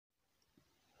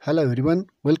Hello everyone,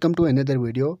 welcome to another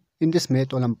video. In this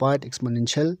Math Olympiad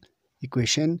exponential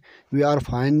equation, we are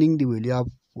finding the value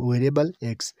of variable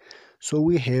x. So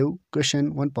we have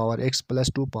question 1 power x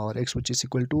plus 2 power x, which is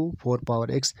equal to 4 power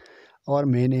x. Our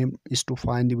main aim is to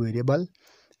find the variable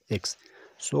x.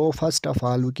 So first of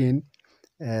all, we can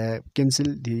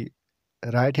cancel the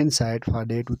right hand side. For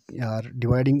that, we are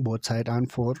dividing both sides on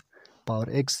 4 power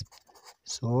x.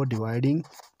 So dividing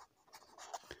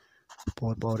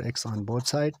 4 power x on both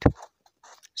sides.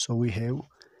 So we have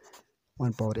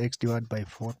 1 power x divided by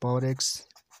 4 power x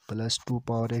plus 2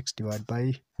 power x divided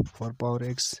by 4 power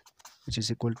x, which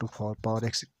is equal to 4 power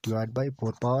x divided by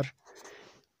 4 power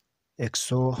x.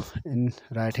 So in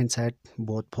right hand side,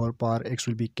 both 4 power x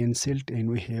will be cancelled, and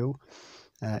we have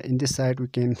in this side we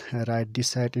can write this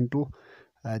side into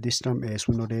this term as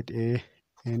we know that a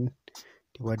n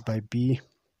divided by b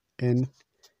n,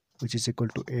 which is equal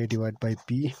to a divided by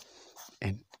b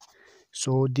n.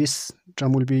 So this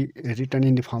term will be written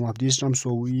in the form of this term,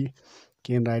 so we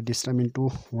can write this term into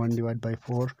 1 divided by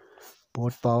 4.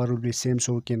 Both power will be same,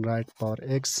 so we can write power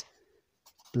x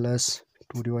plus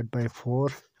 2 divided by 4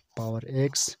 power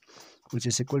x, which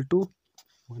is equal to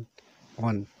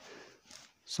 1.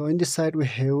 So in this side we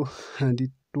have the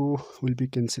 2 will be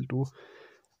cancelled to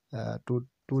 2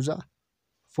 2 the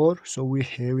 4. So we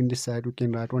have in this side we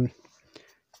can write 1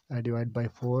 divided by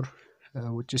 4,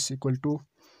 which is equal to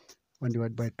 1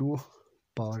 divided by 2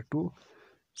 power 2.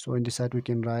 So in this side we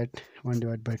can write 1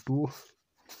 divided by 2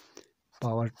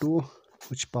 power 2,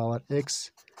 which power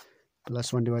x,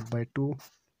 plus 1 divided by 2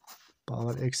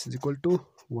 power x is equal to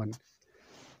 1.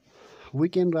 We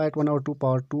can write 1 over 2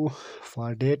 power 2.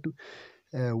 For that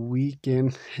we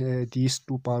can these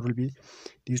two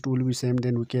will be same,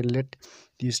 then we can let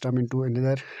this term into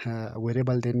another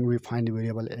variable, then we find the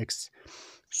variable x.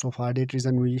 So for that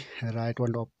reason we write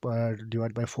 1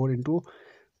 divided by 4 into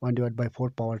 1 divided by 4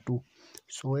 power 2.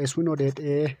 So as we know that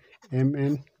a m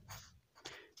n,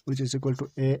 which is equal to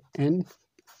a n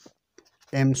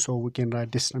m, so we can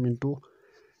write this term into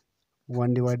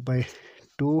 1 divided by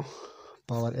 2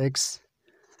 power x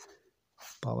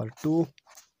power 2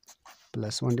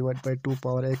 plus 1 divided by 2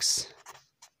 power x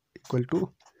equal to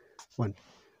 1.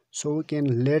 So we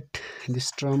can let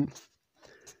this term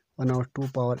 1 over 2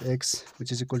 power x,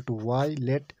 which is equal to y,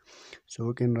 let. So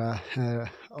we can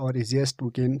or easiest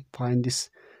we can find this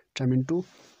term into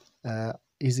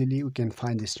easily we can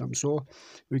find this term. So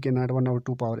we can add 1 over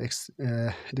 2 power x,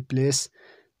 the place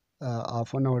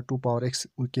of 1 over 2 power x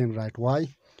we can write y.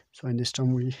 So in this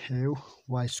term we have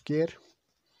y square,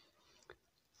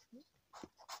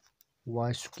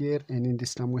 and in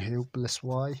this term we have plus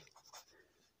y,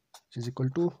 which is equal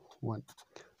to 1.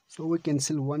 So we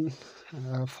cancel 1.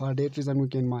 For that reason we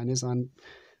can minus on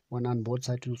 1 on both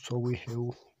sides. So we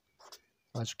have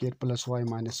y square plus y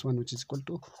minus 1, which is equal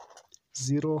to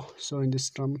 0. So in this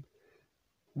term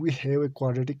we have a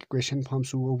quadratic equation form,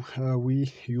 so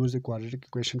we use the quadratic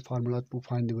equation formula to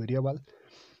find the variable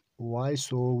y.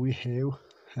 So we have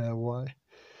y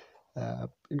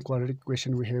in quadratic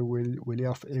equation we have value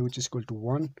of a, which is equal to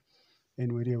 1,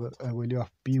 and value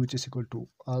of b, which is equal to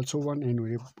also 1, and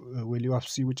value of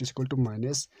c, which is equal to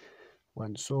minus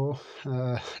 1. So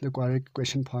the quadratic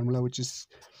equation formula, which is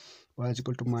y is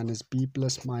equal to minus b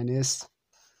plus minus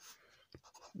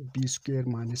b square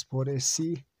minus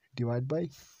 4ac divided by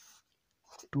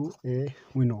 2a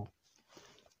we know.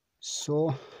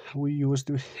 So we use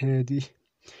the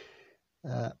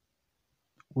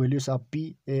values of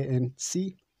b, a, and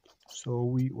c. So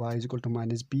y is equal to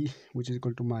minus b, which is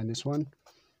equal to minus 1,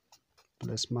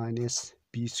 plus minus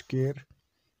b square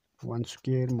 1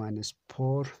 square minus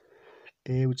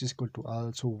 4a, which is equal to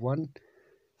also 1,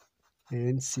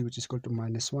 and c, which is equal to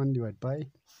minus 1 divided by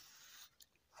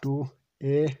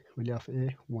 2a, value of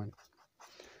a 1.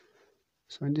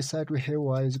 So in this side we have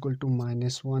y is equal to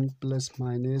minus 1 plus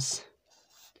minus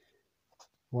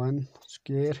 1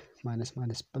 square minus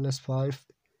minus plus 5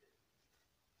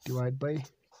 divided by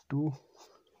 2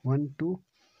 1 2.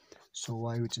 So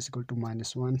y, which is equal to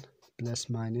minus 1 plus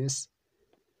minus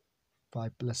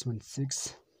 5 plus 1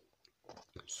 6.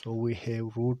 So we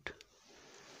have root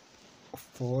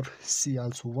 4, c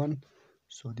also 1,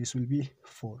 so this will be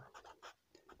 4.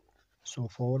 So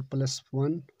 4 plus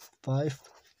 1 5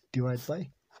 divided by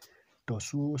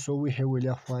 2. So we have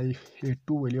value of y, 2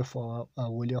 value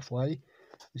of y,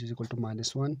 which is equal to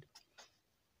minus 1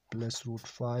 plus root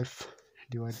 5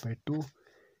 divided by 2,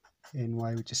 and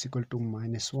y, which is equal to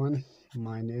minus 1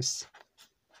 minus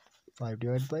 5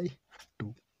 divided by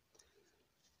 2.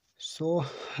 So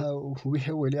we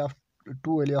have value of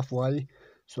 2 value of y.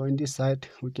 So in this side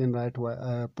we can write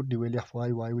y, put the value of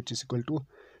y, which is equal to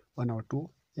 1 over 2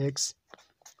 x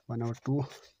 1 over 2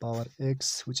 power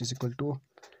x, which is equal to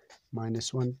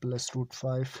minus 1 plus root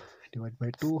 5 divided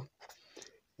by 2,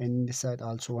 and this side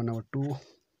also 1 over 2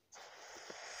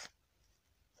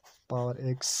 power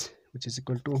x, which is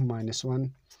equal to minus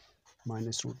 1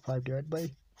 minus root 5 divided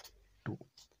by 2.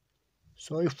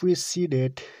 So if we see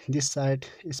that this side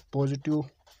is positive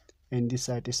and this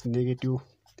side is negative,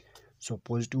 so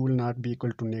positive will not be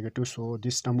equal to negative, so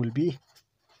this term will be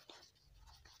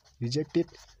rejected.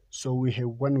 So we have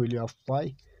one value of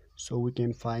y, so we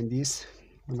can find this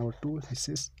 1 over 2, this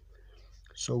is,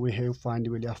 so we have find the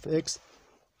value of x.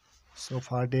 So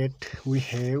for that we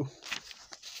are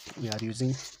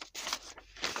using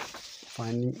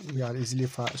finding, we are easily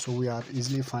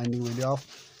finding value of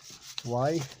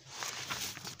y.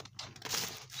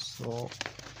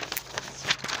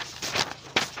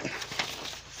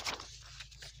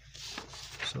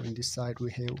 So in this side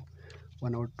we have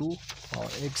 1 over 2 power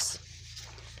x,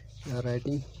 we are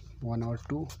writing 1 over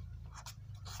 2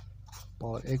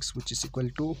 power x, which is equal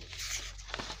to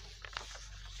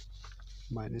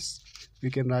minus,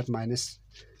 we can write minus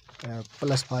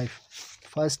plus 5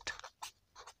 first,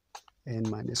 and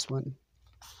minus 1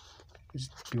 is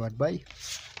divided by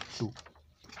 2.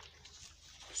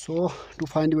 So to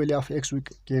find the value of x, we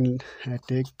can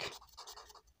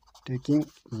taking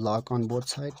log on both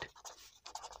sides.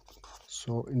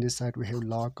 So in this side we have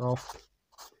log of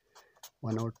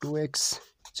 1 over 2x,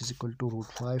 which is equal to root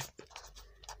 5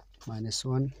 minus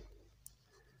 1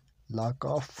 log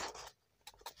of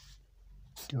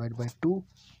divided by 2.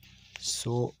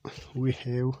 So we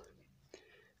have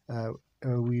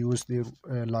we use the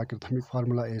logarithmic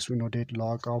formula, as we know that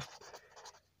log of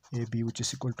AB, which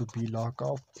is equal to B log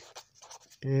of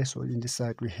A. So in this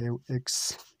side we have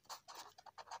x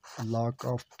log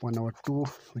of 1 over 2,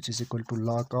 which is equal to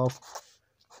log of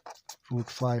root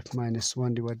 5 minus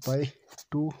 1 divided by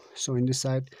 2. So in this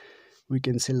side we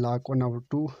can say log 1 over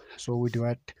 2, so we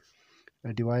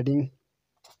dividing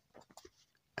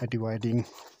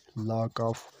log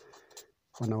of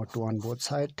 1 over 2 on both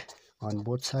sides.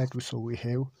 So we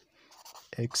have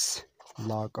x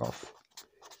log of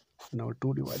 1 over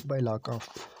 2 divided by log of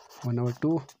 1 over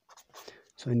 2.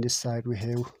 So in this side we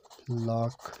have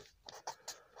log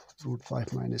root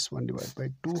 5 minus 1 divided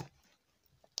by 2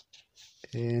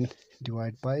 and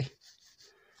divide by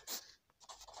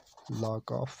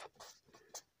log of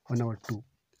 1 over 2.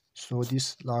 So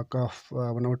this log of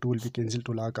 1 over 2 will be cancelled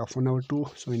to log of 1 over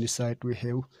 2. So in this side we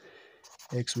have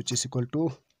x, which is equal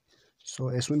to, so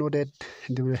as we know that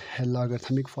the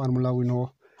logarithmic formula, we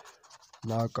know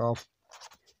log of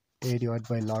a divided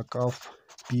by log of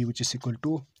b, which is equal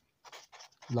to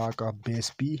log of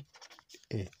base b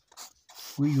a.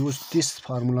 We use this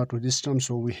formula to this term,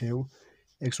 so we have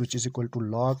x, which is equal to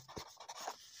log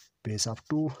base of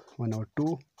 2 1 over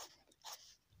 2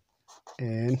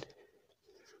 and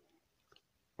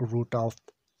root of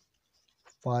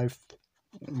 5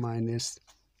 minus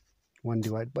 1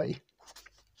 divided by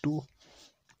 2,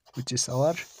 which is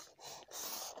our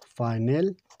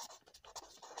final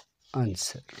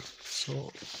answer.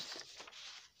 So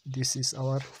this is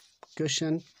our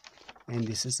question and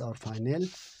this is our final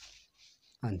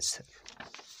answer.